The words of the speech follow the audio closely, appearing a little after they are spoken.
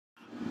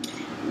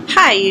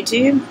Hi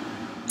YouTube.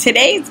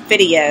 Today's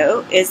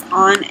video is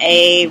on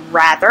a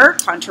rather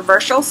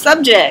controversial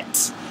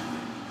subject,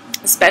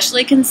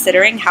 especially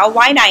considering how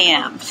white I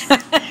am.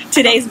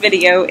 Today's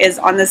video is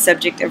on the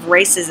subject of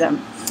racism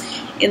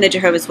in the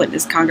Jehovah's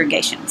Witness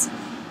congregations.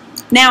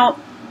 Now,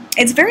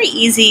 it's very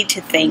easy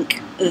to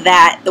think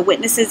that the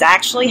witnesses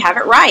actually have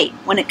it right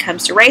when it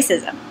comes to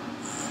racism,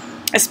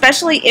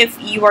 especially if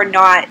you are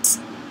not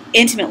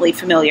intimately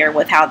familiar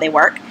with how they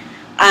work.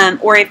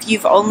 Or if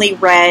you've only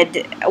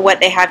read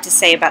what they have to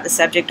say about the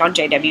subject on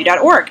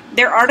jw.org.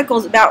 Their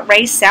articles about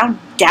race sound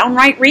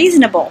downright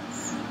reasonable.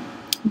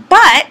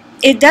 But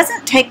it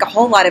doesn't take a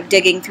whole lot of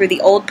digging through the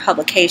old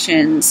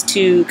publications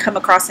to come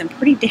across some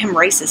pretty damn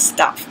racist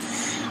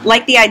stuff.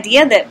 Like the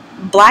idea that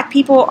black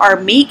people are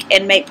meek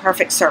and make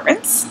perfect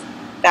servants.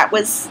 That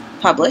was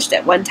published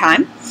at one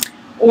time.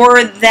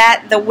 Or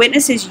that the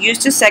witnesses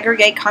used to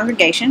segregate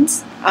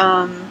congregations,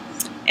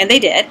 and they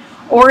did.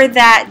 Or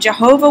that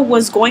Jehovah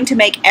was going to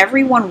make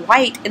everyone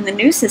white in the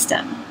new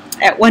system.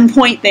 At one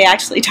point, they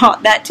actually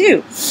taught that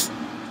too.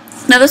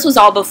 Now, this was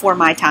all before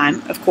my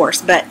time, of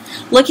course, but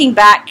looking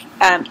back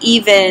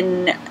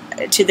even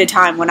to the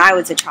time when I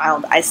was a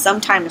child, I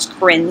sometimes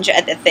cringe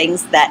at the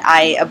things that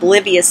I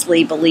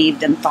obliviously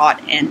believed and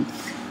thought and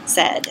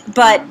said.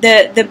 But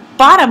the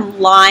bottom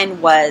line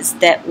was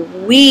that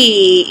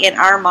we, in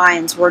our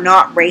minds, were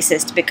not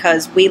racist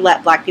because we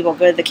let black people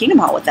go to the Kingdom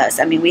Hall with us.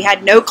 I mean, we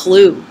had no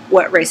clue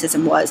what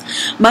racism was,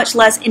 much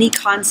less any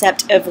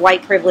concept of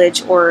white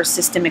privilege or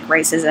systemic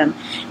racism.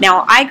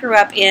 Now, I grew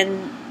up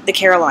in the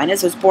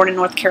Carolinas. I was born in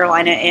North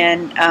Carolina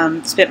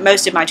and spent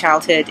most of my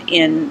childhood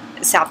in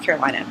South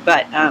Carolina.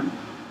 But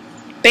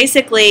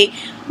basically,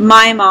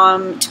 my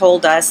mom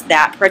told us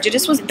that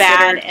prejudice was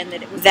bad and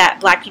that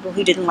black people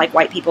who didn't like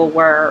white people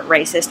were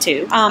racist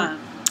too.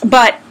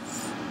 But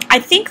I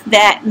think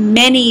that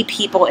many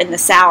people in the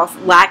South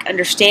lack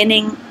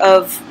understanding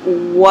of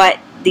what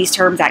these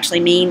terms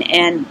actually mean,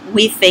 and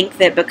we think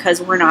that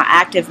because we're not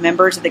active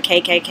members of the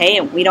KKK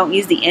and we don't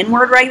use the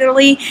N-word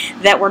regularly,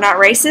 that we're not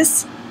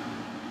racist.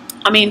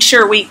 I mean,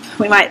 sure, we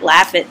might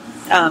laugh at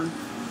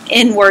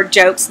N-word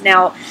jokes.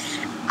 Now,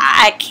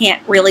 I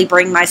can't really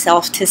bring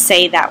myself to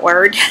say that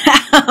word.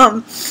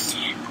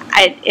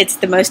 It's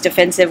the most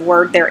offensive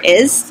word there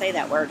is. Say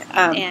that word.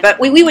 But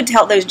we would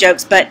tell those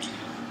jokes, but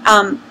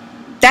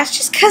that's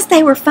just because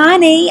they were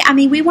funny. I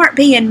mean, we weren't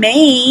being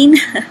mean.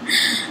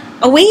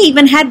 We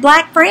even had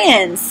black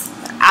friends.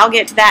 I'll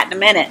get to that in a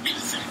minute.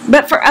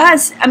 But for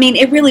us, I mean,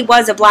 it really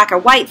was a black or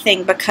white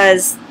thing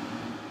because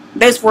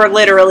those were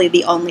literally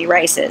the only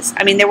races.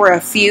 I mean, there were a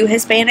few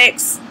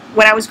Hispanics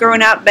when I was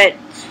growing up, but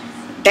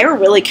they were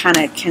really kind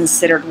of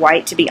considered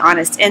white, to be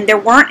honest. And there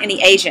weren't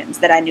any Asians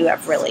that I knew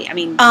of, really. I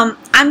mean,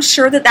 I'm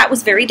sure that that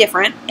was very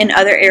different in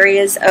other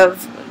areas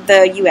of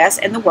the U.S.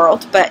 and the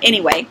world. But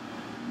anyway,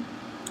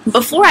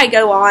 before I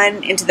go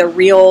on into the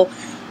real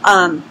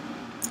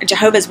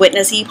Jehovah's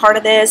Witness-y part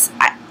of this,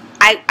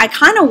 I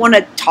kind of want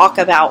to talk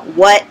about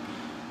what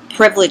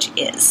privilege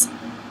is.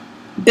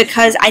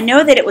 Because I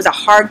know that it was a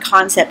hard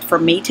concept for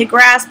me to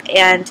grasp.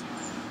 And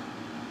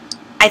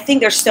I think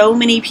there's so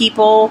many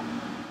people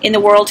in the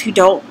world who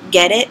don't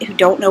get it, who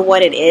don't know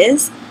what it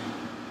is.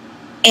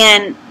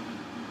 And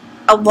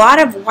a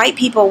lot of white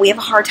people, we have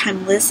a hard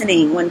time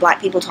listening when black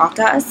people talk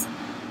to us.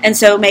 And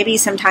so maybe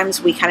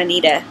sometimes we kind of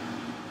need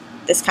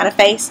this kind of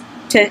face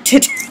to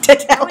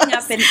tell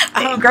us.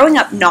 Growing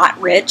up not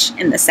rich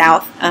in the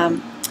South,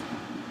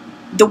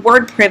 the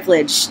word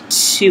privilege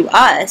to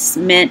us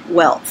meant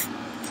wealth.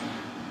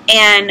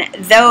 And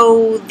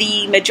though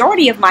the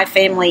majority of my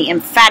family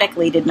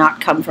emphatically did not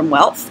come from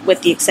wealth,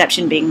 with the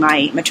exception being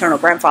my maternal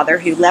grandfather,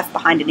 who left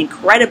behind an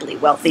incredibly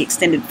wealthy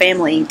extended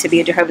family to be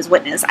a Jehovah's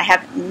Witness, I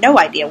have no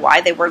idea why.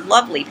 They were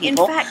lovely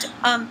people. In fact,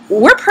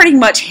 we're pretty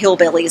much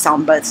hillbillies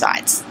on both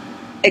sides,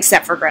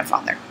 except for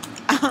grandfather.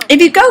 If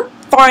you go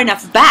far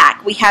enough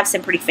back, we have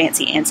some pretty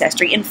fancy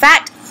ancestry. In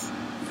fact,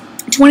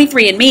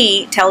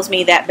 23andMe tells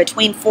me that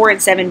between 4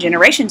 and 7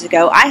 generations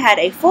ago, I had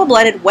a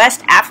full-blooded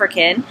West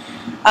African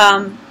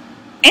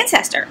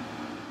ancestor.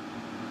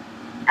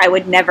 I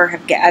would never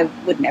have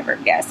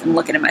guessed. I'm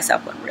looking at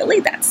myself going, really?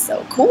 That's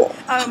so cool.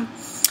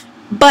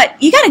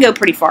 But you got to go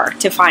pretty far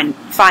to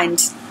find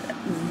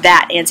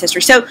that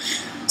ancestry. So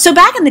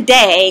back in the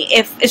day,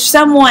 if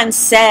someone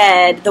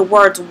said the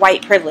words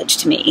white privilege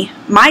to me,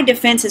 my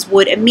defenses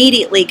would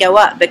immediately go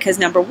up because,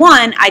 number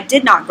one, I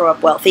did not grow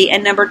up wealthy,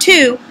 and number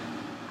two,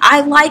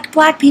 I like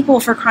black people,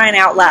 for crying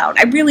out loud.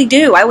 I really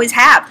do. I always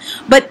have.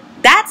 But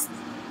that's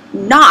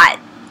not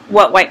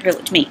what white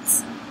privilege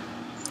means.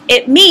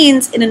 It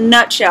means, in a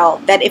nutshell,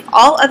 that if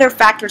all other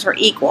factors are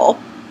equal,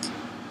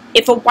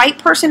 if a white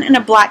person and a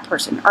black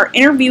person are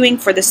interviewing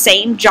for the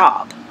same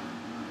job,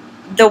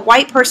 the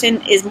white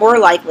person is more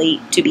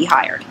likely to be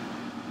hired.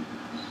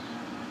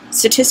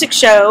 Statistics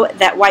show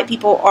that white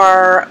people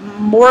are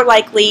more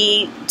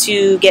likely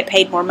to get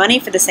paid more money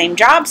for the same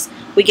jobs.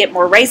 We get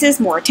more raises,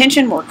 more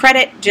attention, more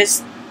credit,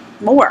 just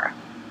more.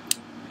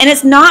 And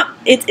it's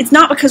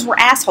not because we're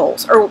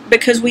assholes or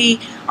because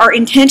we are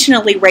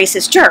intentionally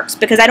racist jerks,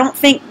 because I don't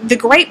think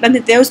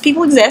those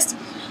people exist,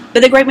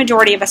 but the great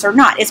majority of us are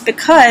not. It's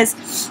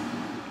because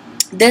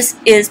this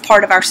is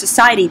part of our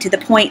society, to the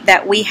point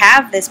that we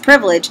have this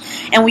privilege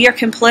and we are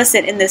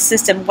complicit in this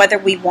system whether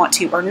we want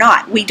to or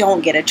not. We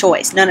don't get a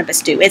choice. None of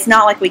us do. It's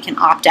not like we can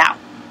opt out,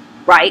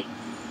 right?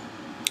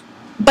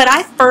 But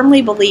I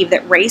firmly believe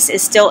that race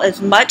is still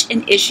as much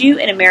an issue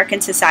in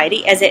American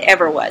society as it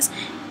ever was.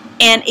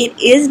 And it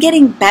is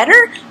getting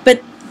better,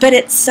 but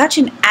it's such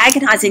an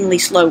agonizingly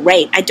slow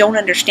rate. I don't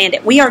understand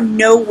it. We are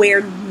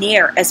nowhere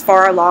near as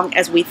far along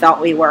as we thought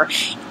we were,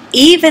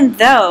 even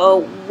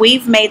though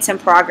we've made some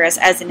progress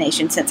as a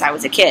nation since I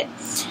was a kid.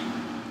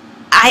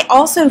 I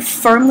also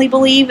firmly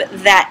believe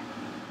that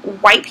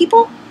white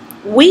people,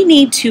 we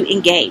need to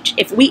engage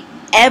if we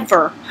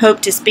ever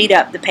hope to speed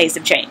up the pace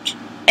of change,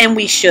 and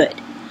we should.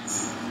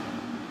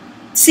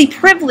 See,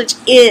 privilege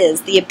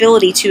is the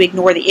ability to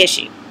ignore the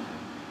issue.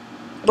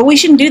 But we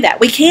shouldn't do that.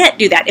 We can't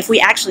do that if we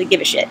actually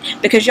give a shit.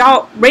 Because,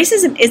 y'all,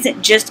 racism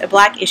isn't just a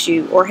black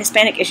issue or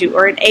Hispanic issue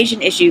or an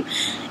Asian issue.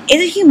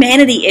 It's a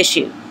humanity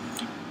issue.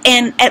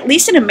 And at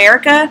least in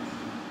America,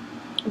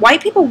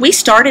 white people, we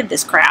started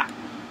this crap.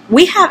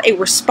 We have a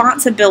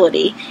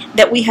responsibility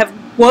that we have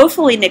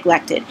woefully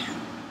neglected.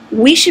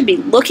 We should be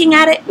looking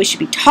at it. We should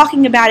be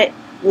talking about it,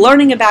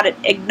 learning about it,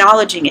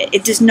 acknowledging it.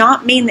 It does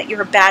not mean that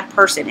you're a bad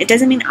person. It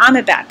doesn't mean I'm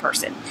a bad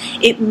person.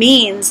 It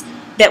means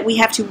that we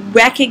have to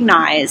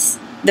recognize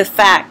the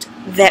fact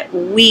that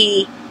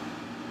we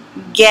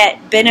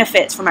get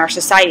benefits from our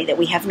society that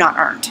we have not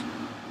earned.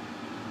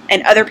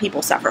 And other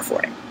people suffer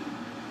for it.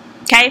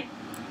 Okay?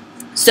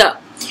 So,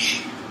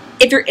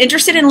 if you're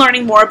interested in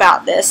learning more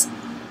about this,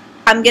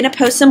 I'm going to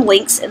post some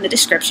links in the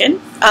description.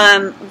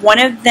 One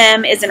of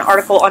them is an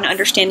article on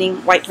understanding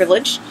white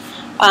privilege.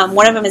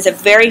 One of them is a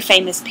very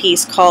famous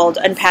piece called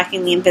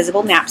Unpacking the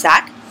Invisible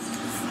Knapsack.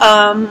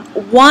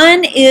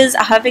 One is a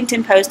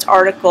Huffington Post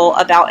article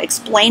about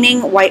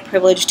explaining white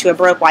privilege to a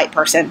broke white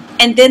person.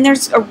 And then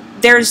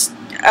there's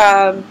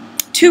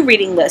two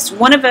reading lists.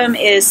 One of them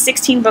is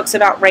 16 books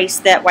about race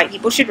that white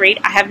people should read.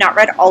 I have not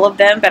read all of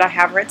them, but I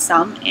have read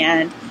some,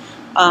 and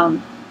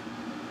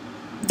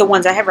the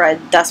ones I have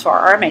read thus far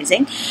are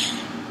amazing.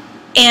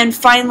 And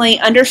finally,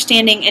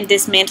 Understanding and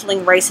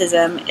Dismantling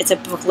Racism. It's a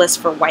book list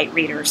for white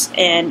readers,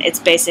 and it's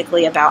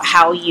basically about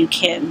how you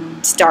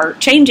can start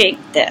changing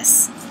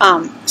this.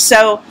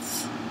 So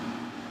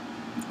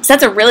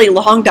that's a really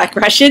long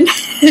digression.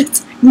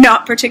 It's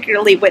not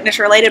particularly witness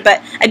related,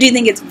 but I do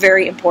think it's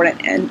very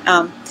important.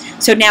 And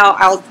so now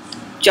I'll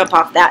jump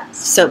off that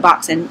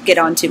soapbox and get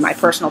on to my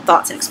personal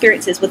thoughts and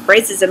experiences with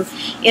racism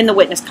in the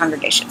witness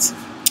congregations.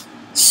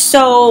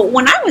 So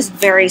when I was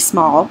very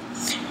small,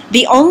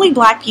 the only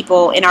black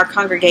people in our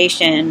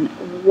congregation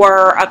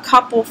were a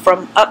couple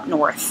from up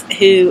north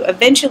who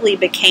eventually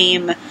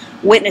became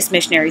witness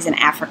missionaries in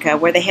Africa,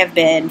 where they have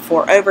been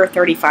for over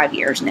 35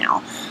 years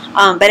now.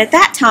 But at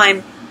that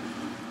time,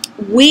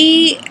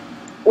 we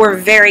were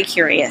very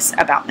curious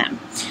about them,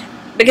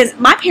 because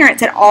my parents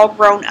had all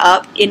grown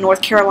up in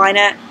North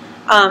Carolina,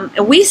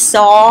 and we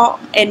saw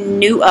and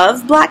knew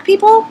of black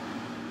people,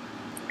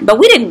 but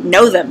we didn't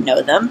know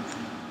them.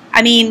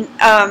 I mean,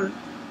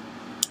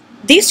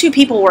 these two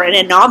people were an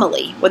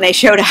anomaly when they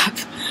showed up.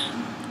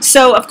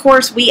 So, of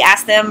course, we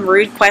asked them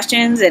rude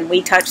questions, and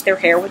we touched their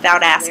hair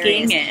without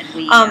asking.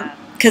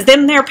 Because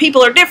them their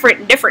people are different,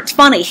 and different's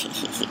funny.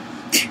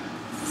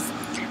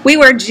 We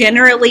were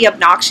generally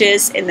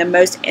obnoxious in the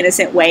most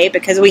innocent way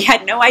because we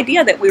had no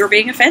idea that we were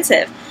being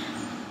offensive.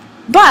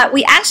 But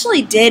we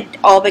actually did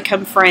all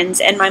become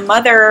friends, and my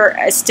mother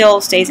still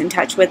stays in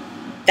touch with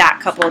that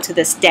couple to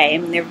this day. I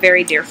mean, they're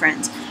very dear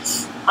friends.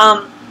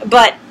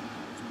 But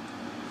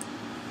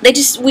we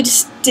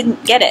just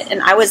didn't get it,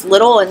 and I was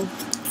little and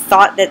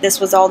thought that this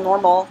was all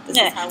normal.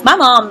 My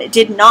mom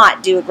did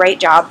not do a great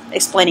job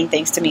explaining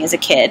things to me as a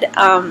kid.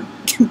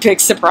 Big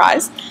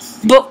surprise.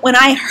 But when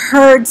I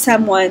heard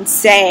someone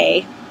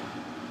say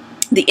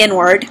the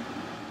N-word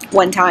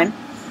one time,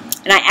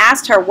 and I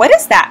asked her, what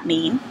does that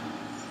mean?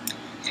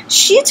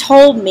 She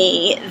told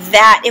me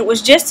that it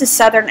was just a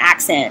Southern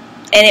accent,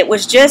 and it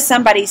was just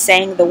somebody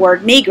saying the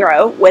word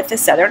Negro with a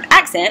Southern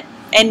accent,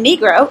 and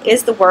Negro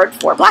is the word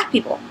for black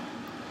people.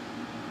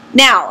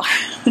 Now,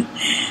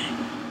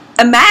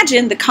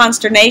 imagine the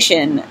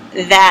consternation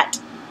that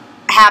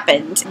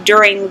happened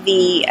during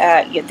the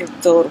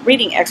little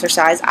reading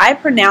exercise. I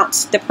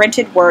pronounced the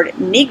printed word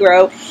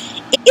Negro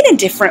in a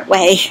different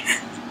way.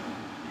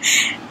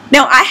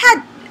 Now,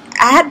 I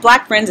had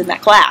black friends in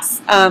that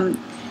class, and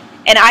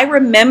I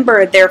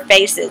remember their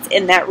faces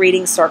in that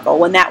reading circle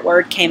when that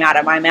word came out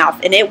of my mouth,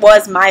 and it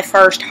was my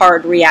first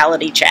hard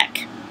reality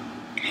check.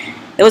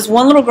 There was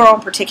one little girl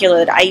in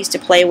particular that I used to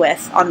play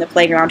with on the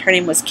playground. Her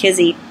name was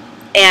Kizzy,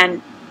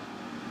 and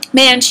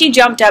man, she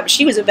jumped up.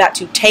 She was about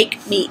to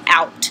take me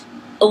out.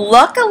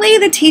 Luckily,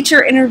 the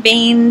teacher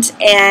intervened,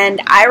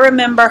 and I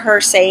remember her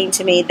saying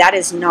to me, that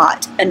is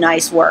not a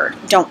nice word.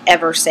 Don't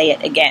ever say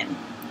it again.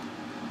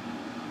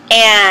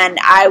 And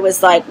I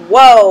was like,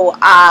 whoa,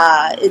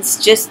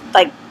 it's just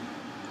like,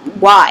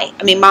 why?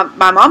 I mean, my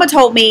mama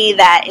told me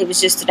that it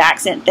was just an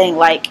accent thing,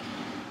 like,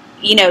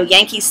 you know,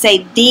 Yankees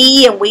say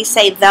the and we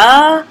say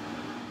the.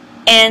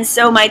 And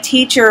so my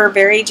teacher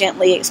very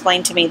gently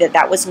explained to me that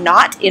that was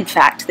not, in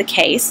fact, the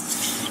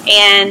case,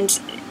 and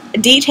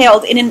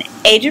detailed in an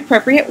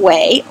age-appropriate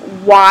way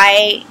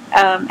why,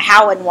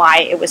 how and why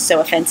it was so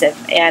offensive.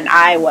 And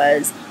I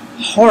was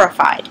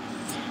horrified,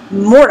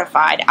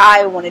 mortified.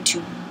 I wanted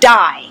to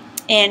die.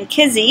 And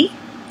Kizzy,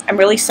 I'm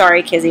really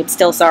sorry, Kizzy, I'm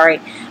still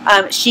sorry,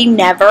 she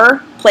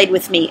never played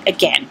with me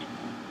again,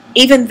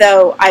 even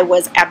though I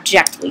was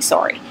abjectly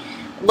sorry.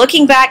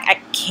 Looking back,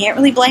 I can't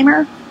really blame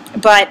her,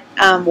 but,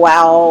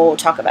 wow,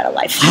 talk about a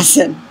life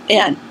lesson.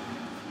 And,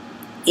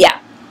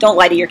 yeah, don't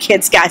lie to your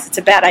kids, guys. It's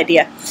a bad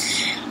idea.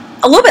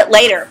 A little bit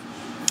later,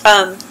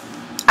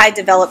 I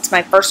developed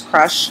my first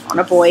crush on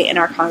a boy in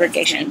our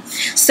congregation.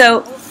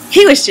 So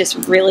he was just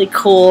really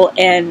cool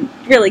and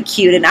really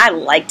cute, and I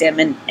liked him,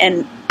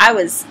 and I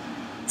was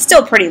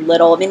still pretty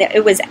little. I mean,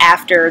 it was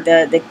after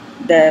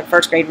the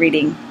first grade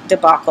reading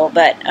debacle,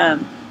 but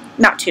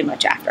not too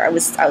much after. I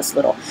was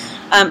little.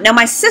 Now,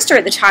 my sister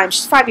at the time,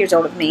 she's 5 years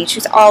older than me. She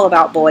was all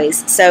about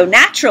boys, so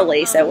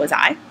naturally, so was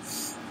I.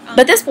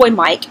 But this boy,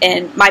 Mike,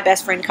 and my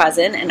best friend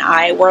cousin, and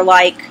I were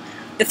like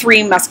the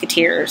three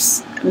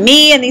musketeers.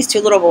 Me and these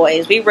two little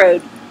boys. We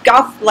rode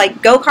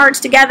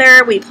go-karts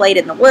together. We played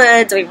in the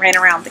woods. We ran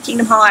around the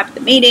Kingdom Hall after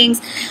the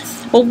meetings.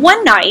 Well,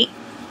 one night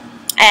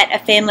at a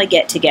family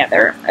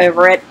get-together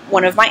over at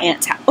one of my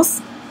aunt's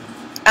house,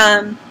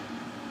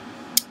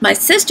 my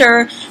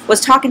sister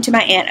was talking to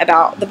my aunt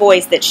about the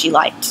boys that she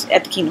liked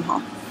at the Kingdom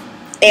Hall.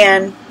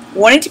 And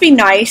wanting to be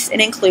nice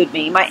and include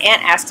me, my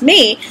aunt asked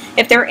me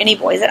if there were any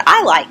boys that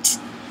I liked.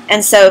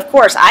 And so, of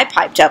course, I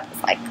piped up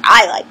with, like,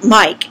 I like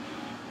Mike.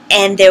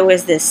 And there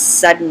was this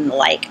sudden,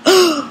 like,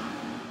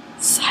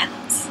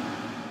 silence.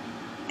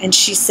 And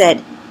she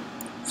said,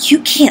 you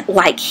can't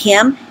like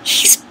him.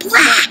 He's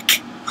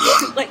black.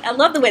 Like, I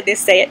love the way they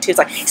say it, too. It's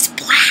like, he's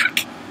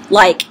black.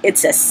 Like,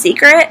 it's a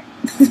secret.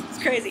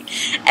 It's crazy.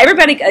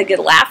 Everybody got a good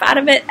laugh out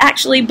of it,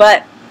 actually,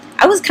 but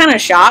I was kind of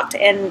shocked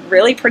and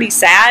really pretty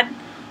sad.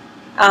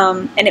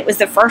 And it was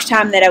the first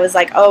time that I was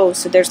like, oh,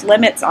 so there's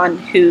limits on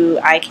who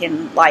I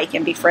can like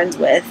and be friends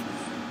with,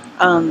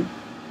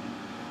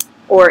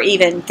 or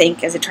even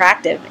think is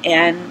attractive.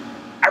 And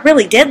I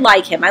really did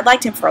like him. I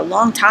liked him for a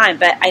long time,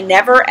 but I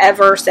never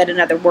ever said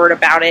another word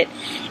about it,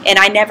 and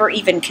I never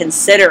even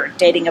considered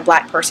dating a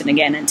black person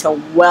again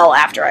until well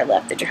after I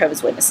left the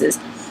Jehovah's Witnesses.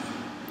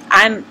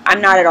 I'm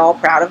not at all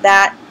proud of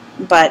that,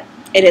 but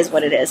it is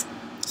what it is.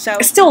 So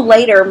still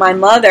later, my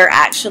mother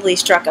actually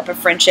struck up a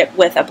friendship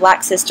with a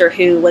black sister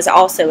who was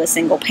also a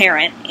single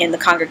parent in the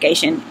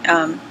congregation.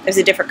 It was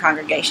a different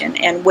congregation.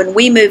 And when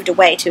we moved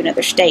away to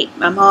another state,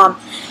 my mom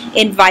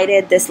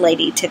invited this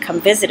lady to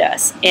come visit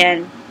us.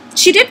 And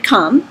she did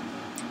come,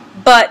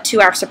 but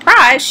to our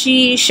surprise,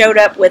 she showed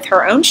up with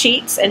her own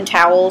sheets and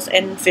towels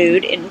and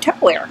food in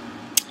Tupperware.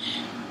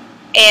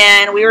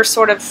 And we were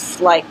sort of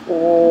like,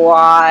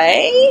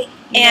 why?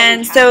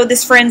 And so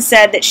this friend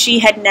said that she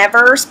had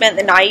never spent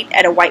the night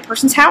at a white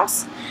person's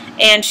house,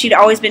 and she'd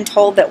always been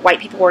told that white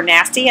people were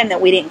nasty and that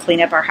we didn't clean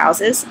up our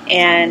houses.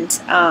 And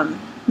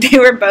they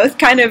were both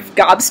kind of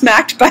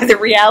gobsmacked by the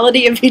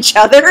reality of each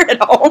other at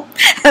home.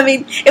 I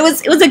mean, it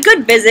was a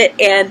good visit,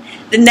 and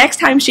the next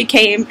time she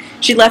came,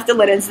 she left the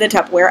linens in the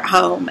Tupperware at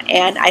home.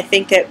 And I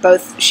think that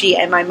both she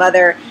and my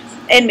mother,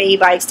 and me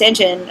by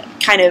extension,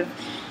 kind of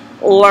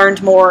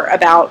learned more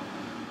about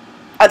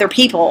other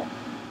people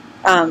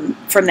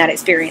from that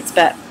experience.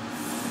 But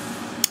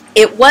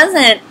it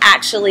wasn't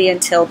actually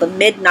until the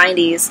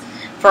mid-90s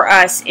for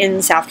us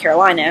in South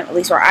Carolina, at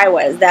least where I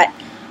was, that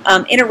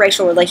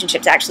interracial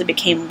relationships actually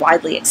became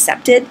widely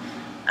accepted,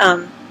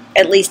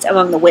 at least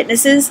among the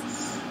witnesses.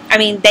 I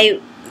mean,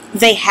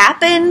 they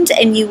happened,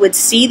 and you would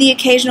see the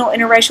occasional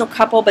interracial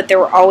couple, but there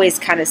were always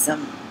kind of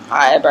some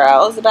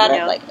eyebrows about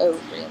it, like, oh,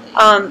 really?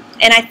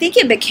 And I think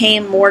it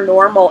became more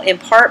normal in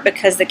part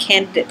because the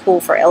candidate pool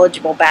for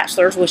eligible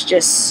bachelors was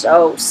just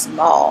so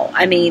small.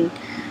 I mean,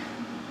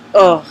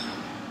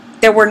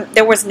 there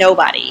was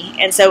nobody.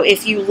 And so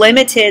if you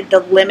limited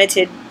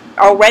the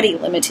already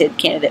limited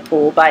candidate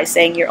pool by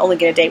saying you're only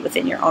going to date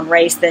within your own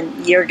race,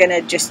 then you're going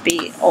to just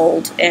be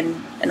old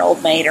and an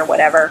old maid or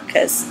whatever,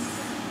 because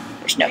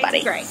there's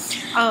nobody. Great.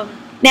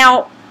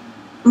 Now,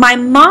 my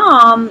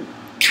mom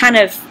kind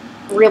of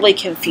really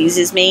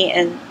confuses me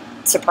and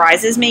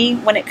surprises me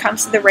when it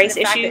comes to the race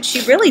issue.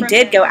 She really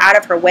did go out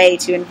of her way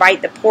to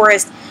invite the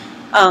poorest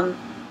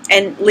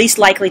and least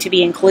likely to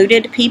be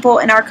included people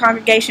in our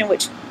congregation,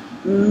 which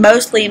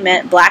mostly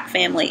meant black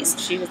families.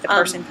 She was the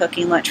person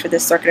cooking lunch for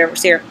this circuit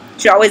overseer.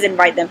 She'd always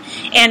invite them.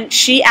 And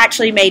she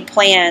actually made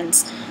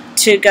plans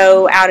to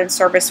go out in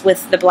service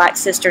with the black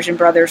sisters and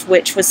brothers,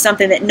 which was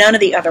something that none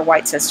of the other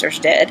white sisters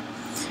did.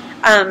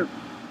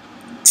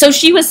 So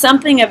she was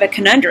something of a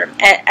conundrum.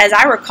 As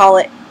I recall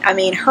it, I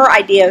mean, her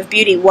idea of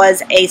beauty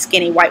was a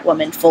skinny white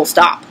woman, full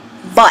stop.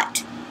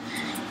 But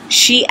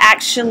she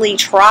actually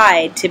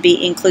tried to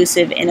be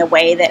inclusive in a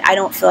way that I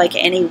don't feel like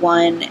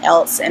anyone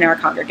else in our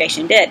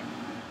congregation did.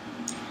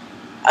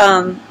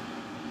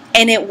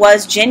 And it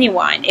was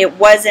genuine. It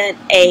wasn't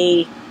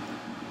a,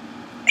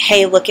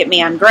 hey, look at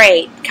me, I'm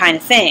great kind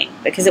of thing,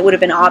 because it would have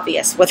been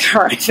obvious with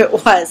her if it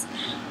was.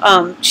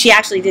 She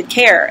actually did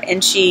care,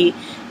 and she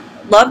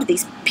loved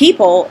these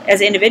people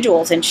as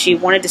individuals, and she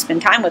wanted to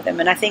spend time with them,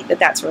 and I think that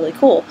that's really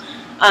cool.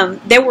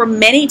 There were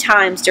many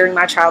times during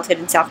my childhood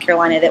in South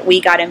Carolina that we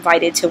got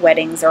invited to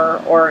weddings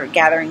or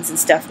gatherings and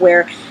stuff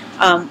where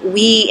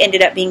we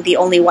ended up being the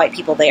only white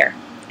people there.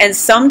 And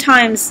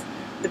sometimes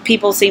the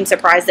people seemed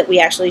surprised that we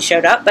actually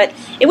showed up, but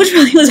it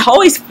was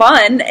always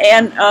fun,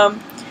 and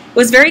it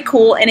was very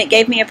cool, and it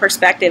gave me a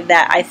perspective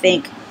that I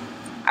think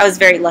I was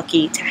very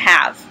lucky to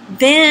have.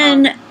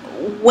 Then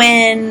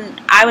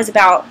when I was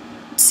about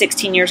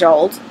 16 years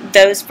old,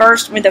 the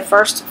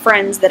first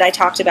friends that I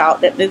talked about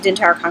that moved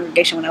into our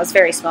congregation when I was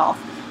very small,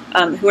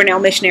 who are now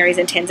missionaries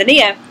in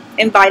Tanzania,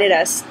 invited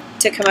us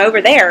to come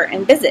over there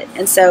and visit,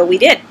 and so we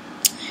did.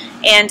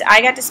 And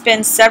I got to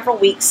spend several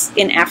weeks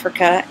in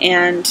Africa,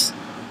 and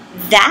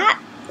that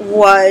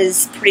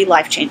was pretty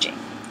life-changing.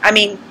 I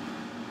mean,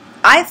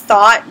 I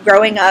thought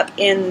growing up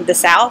in the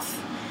South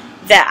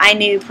that I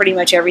knew pretty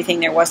much everything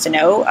there was to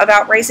know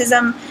about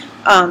racism,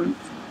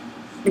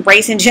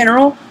 race in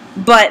general,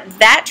 but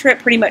that trip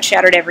pretty much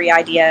shattered every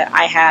idea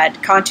I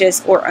had,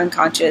 conscious or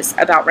unconscious,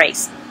 about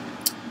race.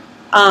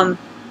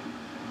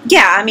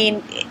 Yeah, I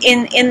mean,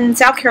 in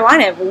South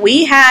Carolina,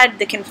 we had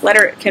the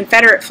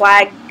Confederate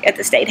flag at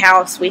the State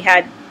House. We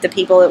had the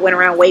people that went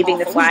around waving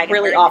the flag. It was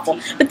really awful.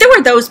 But there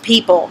were those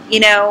people, you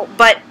know,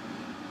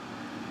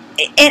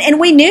 and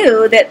we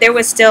knew that there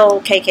was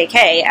still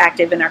KKK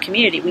active in our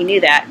community. We knew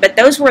that. But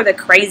those were the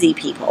crazy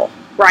people,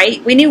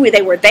 right? We knew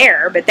they were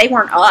there, but they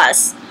weren't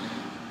us.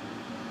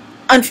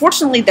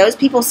 Unfortunately, those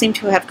people seem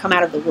to have come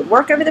out of the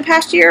woodwork over the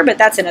past year, but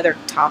that's another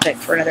topic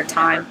for another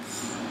time.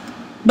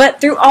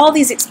 But through all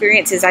these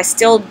experiences, I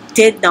still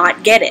did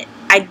not get it.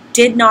 I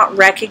did not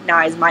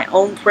recognize my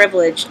own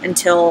privilege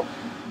until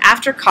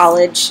after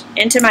college,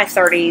 into my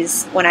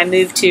 30s, when I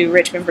moved to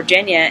Richmond,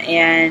 Virginia,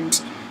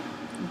 and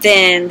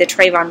then the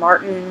Trayvon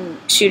Martin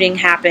shooting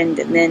happened,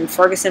 and then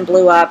Ferguson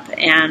blew up,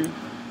 and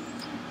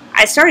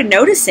I started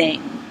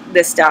noticing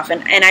this stuff.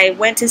 And I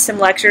went to some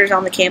lectures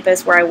on the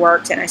campus where I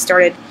worked, and I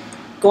started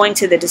going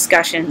to the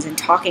discussions and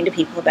talking to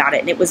people about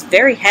it, and it was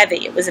very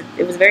heavy. It was a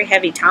very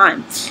heavy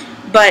time.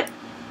 But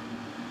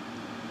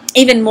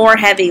even more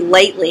heavy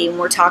lately, when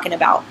we're talking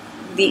about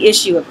the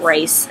issue of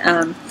race,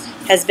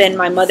 has been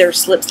my mother's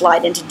slip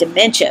slide into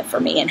dementia for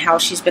me, and how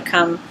she's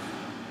become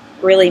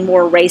really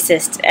more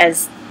racist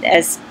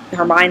as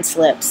her mind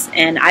slips.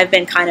 And I've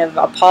been kind of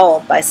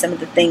appalled by some of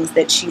the things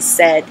that she's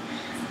said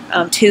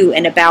to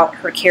and about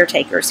her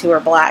caretakers who are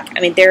black.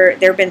 I mean, there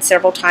have been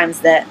several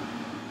times that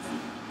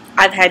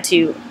I've had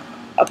to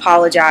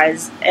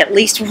apologize at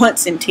least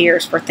once in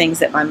tears for things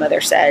that my mother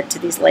said to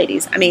these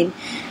ladies. I mean,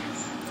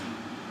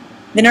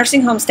 the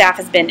nursing home staff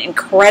has been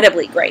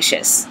incredibly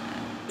gracious,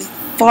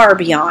 far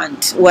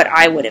beyond what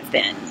I would have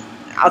been,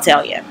 I'll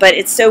tell you. But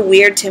it's so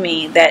weird to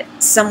me that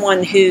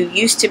someone who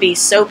used to be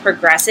so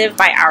progressive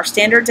by our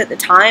standards at the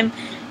time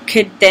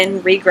could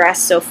then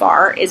regress so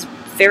far is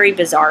very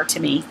bizarre to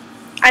me.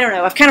 I don't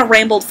know, I've kind of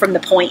rambled from the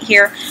point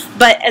here,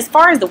 but as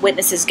far as the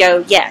witnesses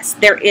go, yes,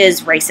 there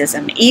is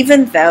racism,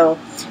 even though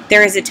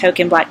there is a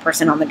token black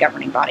person on the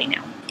governing body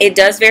now. It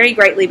does vary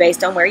greatly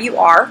based on where you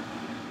are,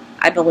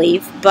 I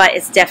believe, but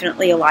it's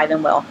definitely alive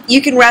and well.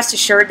 You can rest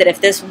assured that if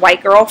this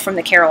white girl from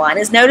the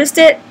Carolinas noticed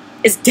it,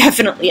 it's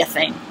definitely a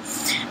thing.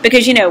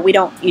 Because, you know, we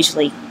don't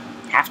usually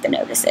have to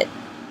notice it.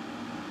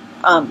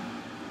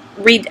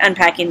 Read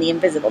Unpacking the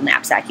Invisible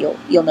Knapsack,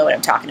 you'll know what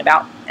I'm talking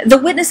about. The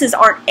witnesses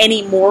aren't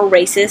any more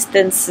racist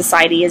than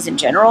society is in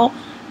general,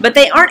 but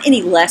they aren't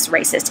any less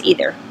racist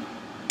either,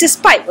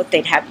 despite what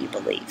they'd have you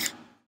believe.